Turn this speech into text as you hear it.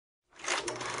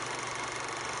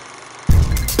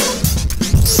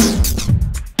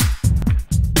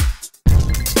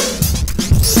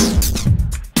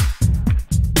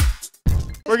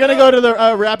We're going to go to the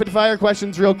rapid fire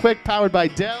questions real quick, powered by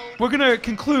Dell. We're going to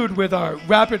conclude with our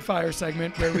rapid fire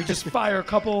segment where we just fire a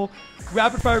couple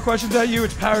rapid fire questions at you.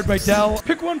 It's powered by Dell.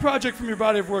 Pick one project from your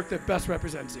body of work that best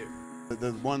represents you.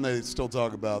 The one they still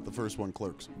talk about, the first one,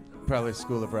 Clerks. Probably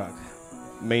School of Rock.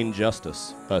 Main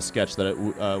Justice, a sketch that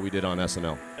we did on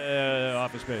SNL.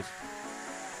 Office Space.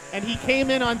 And he came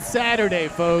in on Saturday,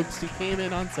 folks. He came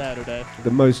in on Saturday.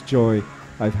 The most joy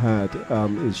I've had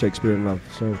is Shakespeare in Love,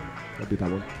 so that'll be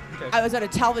that one. Okay. I was at a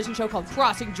television show called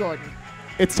Crossing Jordan.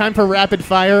 It's time for Rapid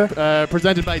Fire,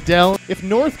 presented by Dell. If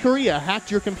North Korea hacked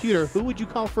your computer, who would you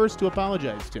call first to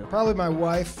apologize to? Probably my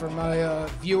wife for my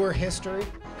viewer history.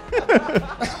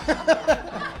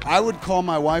 I would call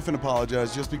my wife and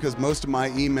apologize just because most of my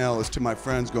email is to my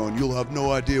friends going, "You'll have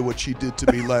no idea what she did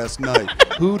to me last night."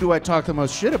 Who do I talk the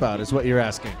most shit about is what you're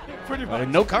asking. Pretty much.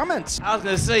 No comments. I was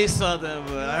going to say something,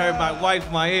 but I heard my wife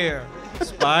in my ear.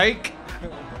 Spike?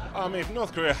 I mean, if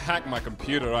North Korea hacked my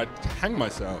computer, I'd hang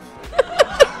myself.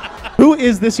 Who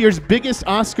is this year's biggest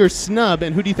Oscar snub,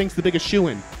 and who do you think's the biggest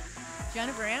shoo-in?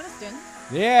 Jennifer Aniston.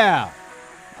 Yeah.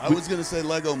 I was going to say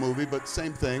Lego Movie, but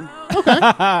same thing. Okay.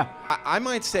 I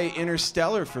might say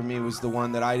Interstellar for me was the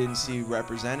one that I didn't see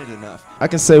represented enough. I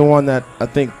can say one that I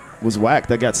think was whack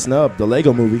that got snubbed, the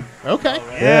Lego Movie. Okay.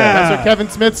 Yeah. That's what Kevin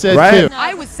Smith said, Right? too.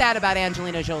 I was sad about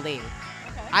Angelina Jolie.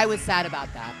 Okay. I was sad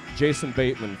about that. Jason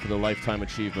Bateman for the Lifetime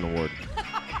Achievement Award.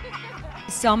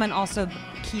 Selman also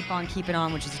Keep On Keeping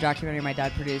On, which is a documentary my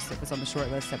dad produced that was on the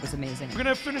short list that was amazing. We're going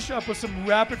to finish up with some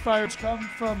rapid fires come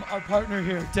from our partner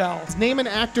here, Dell. Name an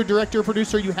actor, director, or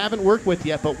producer you haven't worked with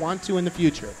yet but want to in the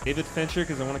future. David Fincher,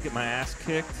 because I want to get my ass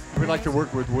kicked. I would like to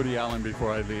work with Woody Allen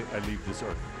before I leave this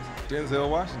earth. Denzel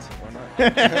Washington, why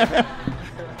not?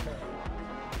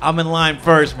 I'm in line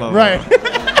first, Mo. Right.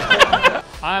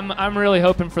 I'm really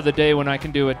hoping for the day when I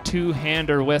can do a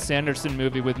two-hander Wes Anderson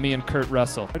movie with me and Kurt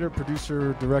Russell. Writer,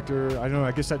 producer, director, I don't know,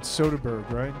 I guess that's Soderbergh,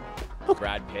 right?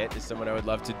 Brad Pitt is someone I would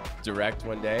love to direct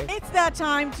one day. It's that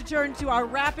time to turn to our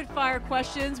rapid fire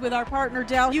questions with our partner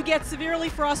Dell. You get severely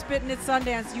frostbitten at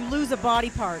Sundance, you lose a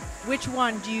body part. Which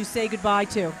one do you say goodbye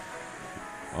to?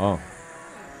 Oh,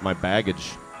 my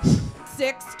baggage.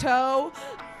 Six toe.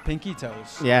 Pinky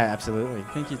toes. Yeah, absolutely.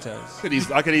 Pinky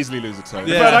toes. I could easily lose a toe.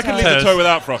 Yeah. In fact, I can lose a toe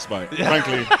without frostbite,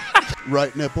 frankly.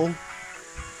 Right nipple.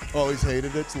 Always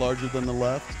hated it. It's larger than the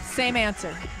left. Same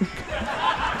answer.